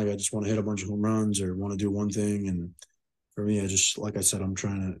 It's not like I just want to hit a bunch of home runs or want to do one thing. And for me, I just, like I said, I'm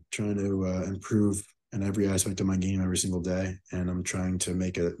trying to improve in every aspect of my game every single day, and I'm trying to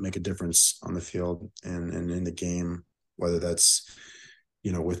make a difference on the field and in the game, whether that's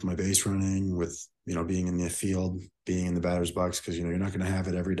with my base running, with being in the field, being in the batter's box, because you're not going to have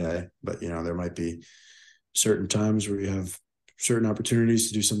it every day, but there might be certain times where you have certain opportunities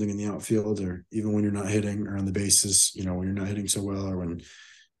to do something in the outfield, or even when you're not hitting or on the bases, when you're not hitting so well, or when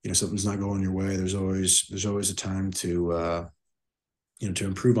something's not going your way, there's always a time to to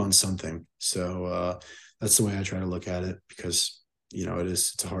improve on something. So that's the way I try to look at it, because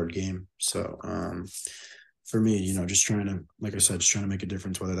it's a hard game. So for me, just trying to, like I said, just trying to make a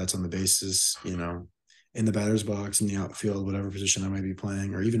difference, whether that's on the bases, in the batter's box, in the outfield, whatever position I might be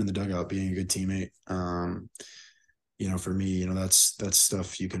playing, or even in the dugout, being a good teammate. For me, that's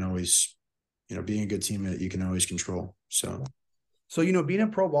stuff you can always, being a good teammate, you can always control. So So, being a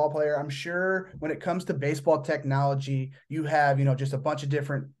pro ball player, I'm sure when it comes to baseball technology, you have, just a bunch of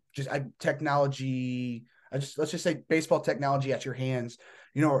different technology. Let's just say baseball technology at your hands.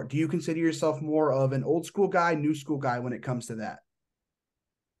 Do you consider yourself more of an old school guy, new school guy when it comes to that?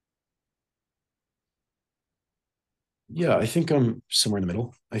 yeah, I think I'm somewhere in the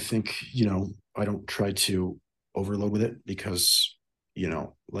middle. I think, I don't try to overload with it, because,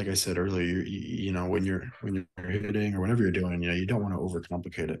 like I said earlier, when you're hitting or whatever you're doing, you don't want to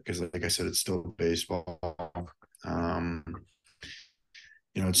overcomplicate it, because, like I said, it's still baseball. Um,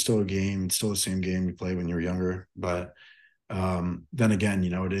 it's still a game, it's still the same game you played when you were younger. But then again,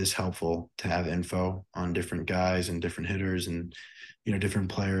 it is helpful to have info on different guys and different hitters and different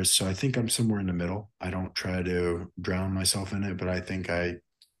players. So I think I'm somewhere in the middle. I don't try to drown myself in it, but I think I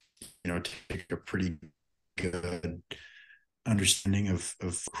take a pretty good understanding of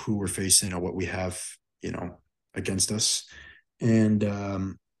who we're facing or what we have against us, and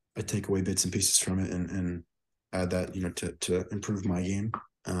I take away bits and pieces from it, and add that to improve my game.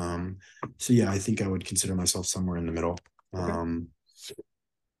 So yeah, I think I would consider myself somewhere in the middle. Okay. um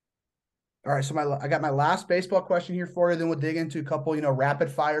All right, so I got my last baseball question here for you. Then we'll dig into a couple,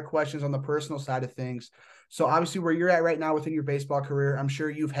 rapid fire questions on the personal side of things. So obviously, where you're at right now within your baseball career, I'm sure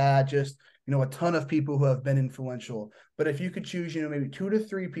you've had just a ton of people who have been influential. But if you could choose, maybe 2 to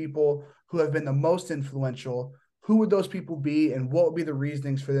 3 people who have been the most influential, who would those people be, and what would be the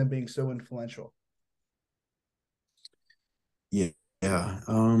reasonings for them being so influential? yeah, yeah.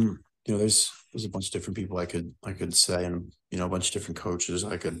 There's a bunch of different people I could say, and a bunch of different coaches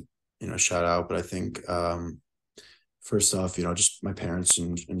I could shout out. But I think first off, just my parents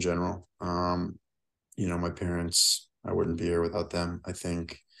in general. My parents, I wouldn't be here without them. I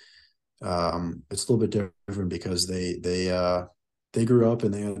think it's a little bit different, because they grew up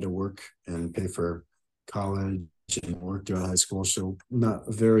and they had to work and pay for college and work during high school, so not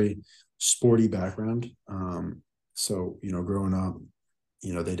a very sporty background. So growing up,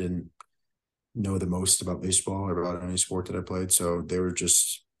 they didn't know the most about baseball or about any sport that I played, so they were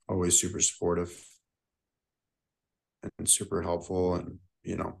just always super supportive and super helpful. And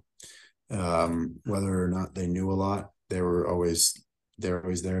whether or not they knew a lot, they were always there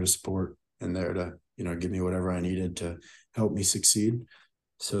to support, and there to give me whatever I needed to help me succeed.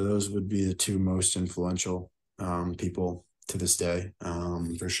 So those would be the two most influential people to this day,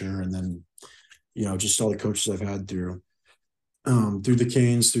 for sure. And then just all the coaches I've had through the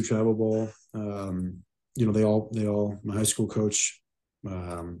Canes, through travel ball. They all my high school coach,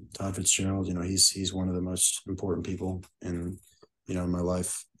 Todd Fitzgerald. He's one of the most important people in my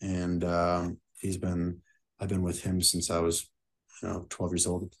life, and I've been with him since I was 12 years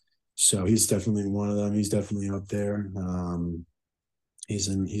old. So he's definitely one of them. He's definitely up there. He's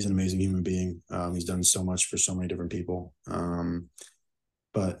an amazing human being. He's done so much for so many different people.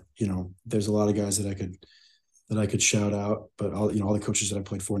 But there's a lot of guys that I could shout out. But all the coaches that I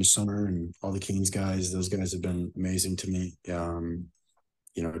played for in the summer, and all the Canes guys, those guys have been amazing to me. Dan,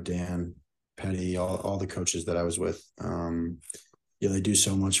 Petty, all the coaches that I was with. They do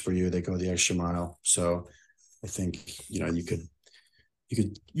so much for you. They go the extra mile. So I think you could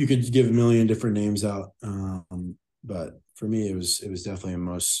give a million different names out. But for me, it was definitely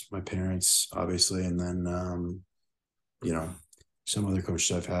most my parents, obviously, and then you know some other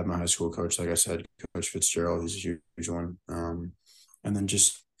coaches I've had. My high school coach, like I said, Coach Fitzgerald, he's a huge one. And then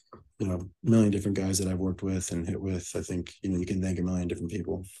just a million different guys that I've worked with and hit with. I think you can thank a million different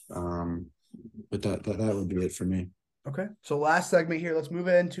people. But that would be it for me. Okay. So last segment here, let's move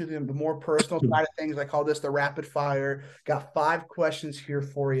into the more personal side of things. I call this the rapid fire. Got 5 questions here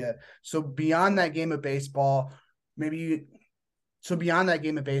for you. So beyond that game of baseball, maybe you so beyond that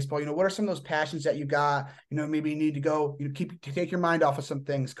game of baseball, what are some of those passions that you got? Maybe you need to go, take your mind off of some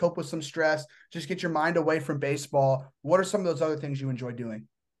things, cope with some stress, just get your mind away from baseball. What are some of those other things you enjoy doing?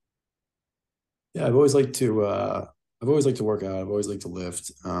 Yeah, I've always liked to work out. I've always liked to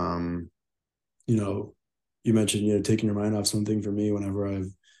lift. You know, you mentioned, taking your mind off something. For me, whenever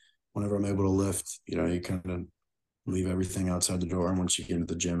I'm able to lift, you kind of leave everything outside the door. And once you get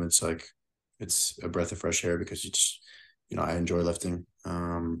into the gym, it's like, it's a breath of fresh air, because I enjoy lifting.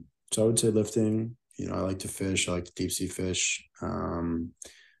 So I would say lifting. I like to fish. I like to deep sea fish.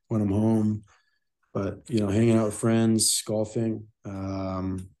 when I'm home. But hanging out with friends, golfing,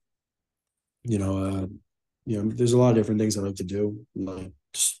 you know, uh, there's a lot of different things I like to do. Like,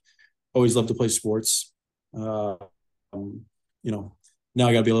 just always love to play sports. Uh, um, you know, now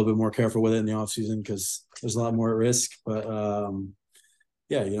I got to be a little bit more careful with it in the off season because there's a lot more at risk. But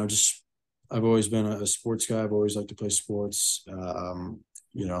yeah, just I've always been a sports guy. I've always liked to play sports.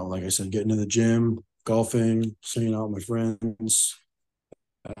 Like I said, getting to the gym, golfing, hanging out with my friends,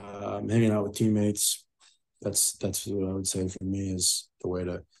 hanging out with teammates. That's what I would say for me is the way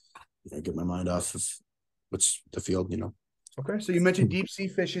to get my mind off of what's the field. Okay, so you mentioned deep sea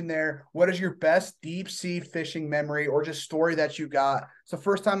fishing there. What is your best deep sea fishing memory or just story that you got? It's the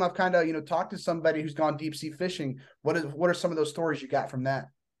first time I've kind of talked to somebody who's gone deep sea fishing. What are some of those stories you got from that?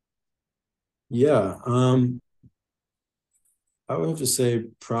 Yeah, I would have to say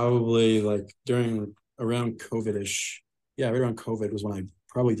probably like during around COVID-ish. Yeah, right around COVID was when I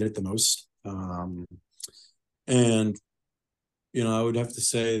probably did it the most. And I would have to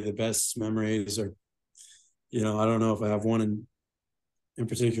say the best memories are, I don't know if I have one in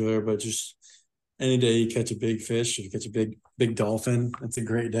particular, but just any day you catch a big fish, you catch a big dolphin, that's a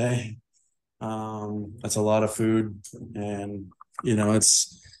great day. That's a lot of food, and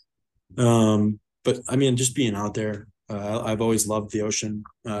it's but I mean, just being out there, I've always loved the ocean.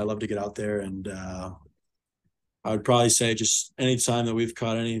 I love to get out there, and I would probably say just any time that we've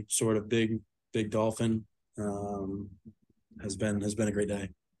caught any sort of big dolphin, um, has been a great day.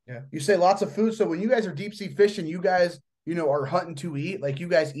 Yeah. You say lots of food. So when you guys are deep sea fishing, you guys, are hunting to eat. Like you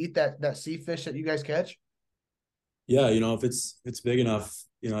guys eat that sea fish that you guys catch. Yeah, if it's big enough,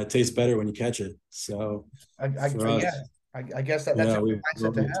 it tastes better when you catch it. So for Yeah, us, I guess that's yeah, a good we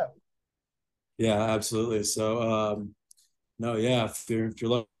mindset to have. yeah, absolutely. So no, yeah, if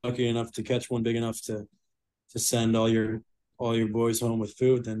you're lucky enough to catch one big enough to send all your boys home with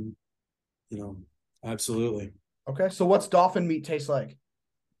food, then you know, absolutely. Okay. So what's dolphin meat taste like?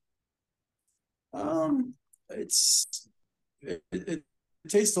 Um, it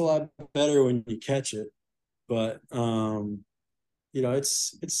tastes a lot better when you catch it, but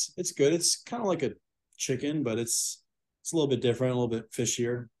it's good. It's kind of like a chicken, but it's a little bit different, a little bit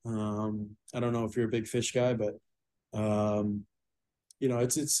fishier. I don't know if you're a big fish guy, but um,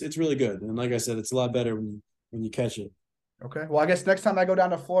 it's really good. And like I said, it's a lot better when you catch it. Okay. Well, I guess next time I go down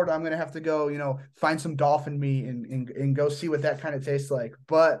to Florida, I'm gonna have to go, find some dolphin meat and go see what that kind of tastes like.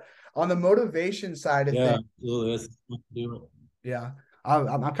 But on the motivation side of Yeah, things, absolutely. That's do it. yeah,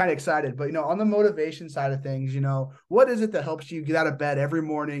 I'm kind of excited. But on the motivation side of things, what is it that helps you get out of bed every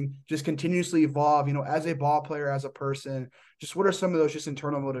morning, just continuously evolve, as a ball player, as a person? Just what are some of those just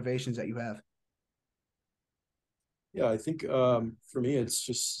internal motivations that you have? Yeah, I think for me, it's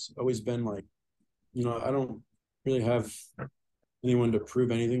just always been like, I don't really have anyone to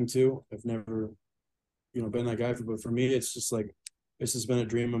prove anything to. I've never, been that guy. But for me, it's just like this has been a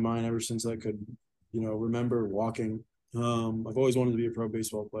dream of mine ever since I could, remember walking. I've always wanted to be a pro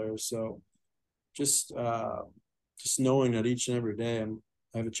baseball player. So just just knowing that each and every day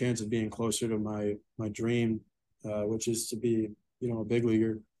I have a chance of being closer to my dream, which is to be, a big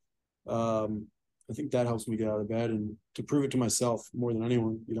leaguer. Um, I think that helps me get out of bed and to prove it to myself more than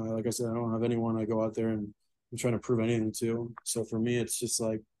anyone. Like I said, I don't have anyone I go out there and I'm trying to prove anything to. So for me, it's just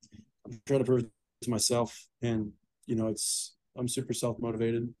like I'm trying to prove it to myself, and it's I'm super self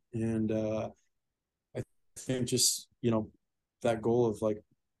motivated, and I think just that goal of like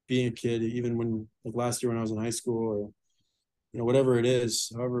being a kid, even when like last year when I was in high school or whatever it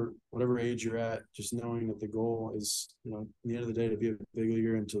is, however whatever age you're at, just knowing that the goal is at the end of the day to be a big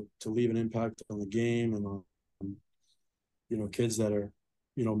leaguer and to leave an impact on the game and on kids that are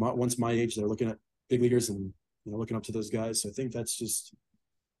once my age they're looking at big leaguers and looking up to those guys. So I think that's just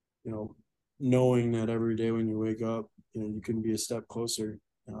you know knowing that every day when you wake up you can be a step closer.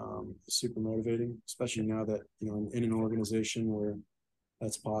 Super motivating, especially now that in an organization where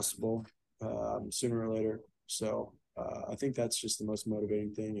that's possible sooner or later. So I think that's just the most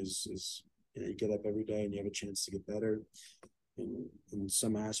motivating thing is you get up every day and you have a chance to get better in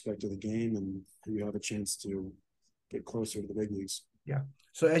some aspect of the game, and you have a chance to get closer to the big leagues. Yeah.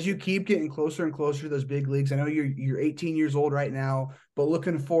 So as you keep getting closer and closer to those big leagues, I know you're 18 years old right now, but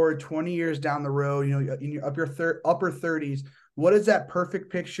looking forward 20 years down the road, in your upper 30s, what is that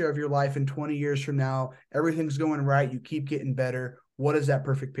perfect picture of your life in 20 years from now? Everything's going right, you keep getting better. What does that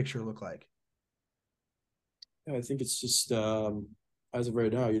perfect picture look like? Yeah, I think it's just as of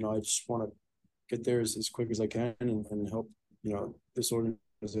right now, I just want to get there as quick as I can and help this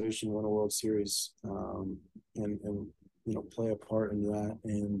organization win a World Series, and play a part in that.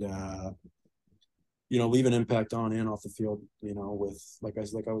 And leave an impact on and off the field, with, like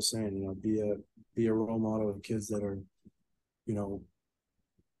I was saying, be a role model of kids that are, you know,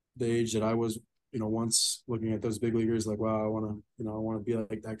 the age that I was, once looking at those big leaguers, like, wow, I want to be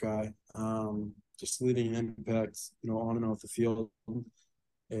like that guy. Just leaving an impact, on and off the field,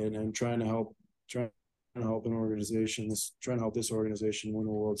 and trying to help trying to help this organization win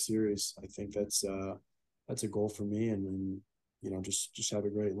a World Series. I think that's a goal for me, and just have a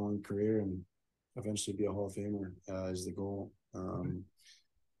great long career and eventually be a Hall of Famer is the goal.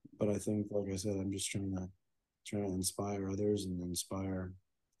 But I think, like I said, I'm just trying to inspire others and inspire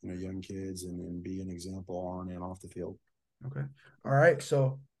young kids, and be an example on and off the field. Okay. All right.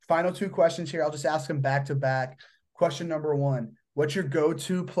 So final two questions here. I'll just ask them back to back. Question number one, what's your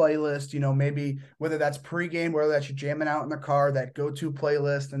go-to playlist? Maybe whether that's pregame, whether that's you jamming out in the car, that go-to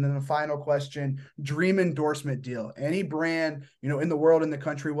playlist. And then the final question, dream endorsement deal. Any brand, in the world, in the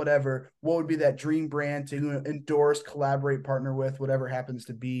country, whatever, what would be that dream brand to endorse, collaborate, partner with, whatever happens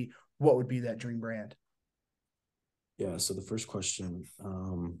to be, what would be that dream brand? Yeah. So the first question,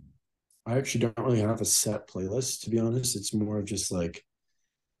 I actually don't really have a set playlist, to be honest. It's more of just like,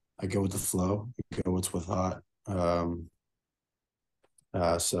 I go with the flow, go what's with hot.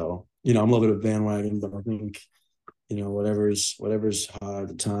 So I'm a little bit of bandwagon, but I think whatever's hot at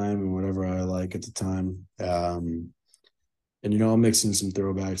the time and whatever I like at the time. And I'll mix in some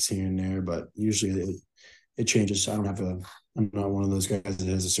throwbacks here and there, but usually it changes. I'm not one of those guys that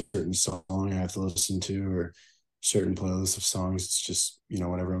has a certain song I have to listen to, or certain playlists of songs. It's just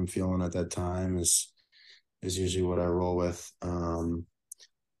whatever I'm feeling at that time is usually what I roll with.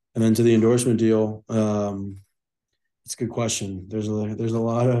 And then to the endorsement deal, it's a good question. There's a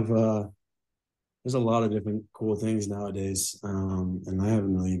lot of different cool things nowadays, and I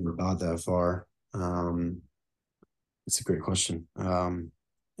haven't really even thought that far. It's a great question, and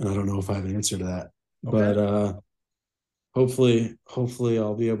I don't know if I have an answer to that. Okay. But hopefully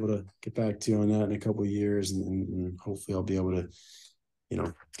I'll be able to get back to you on that in a couple of years, and hopefully I'll be able to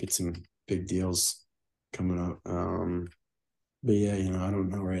get some big deals coming up. But yeah, I don't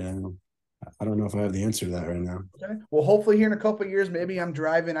know right now. I don't know if I have the answer to that right now. Okay. Well, hopefully here in a couple of years, maybe I'm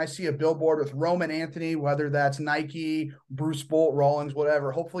driving, I see a billboard with Roman Anthony, whether that's Nike, Bruce Bolt, Rawlings,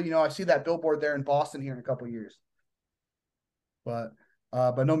 whatever. Hopefully, I see that billboard there in Boston here in a couple of years. But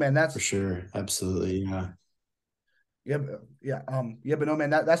no, man, that's for sure. Absolutely. Yeah. But no, man,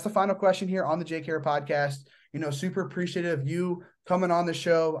 that's the final question here on the JKR podcast. Super appreciative of you coming on the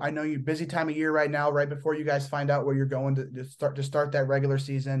show. I know you're busy time of year right now, right before you guys find out where you're going to start that regular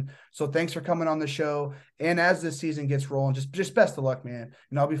season. So thanks for coming on the show. And as this season gets rolling, just best of luck, man.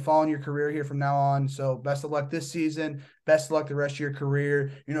 I'll be following your career here from now on. So best of luck this season. Best of luck the rest of your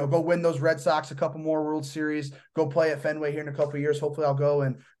career. Go win those Red Sox a couple more World Series. Go play at Fenway here in a couple of years. Hopefully I'll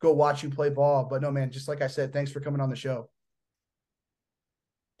go watch you play ball. But no, man, just like I said, thanks for coming on the show.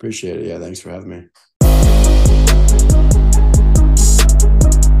 Appreciate it. Yeah, thanks for having me.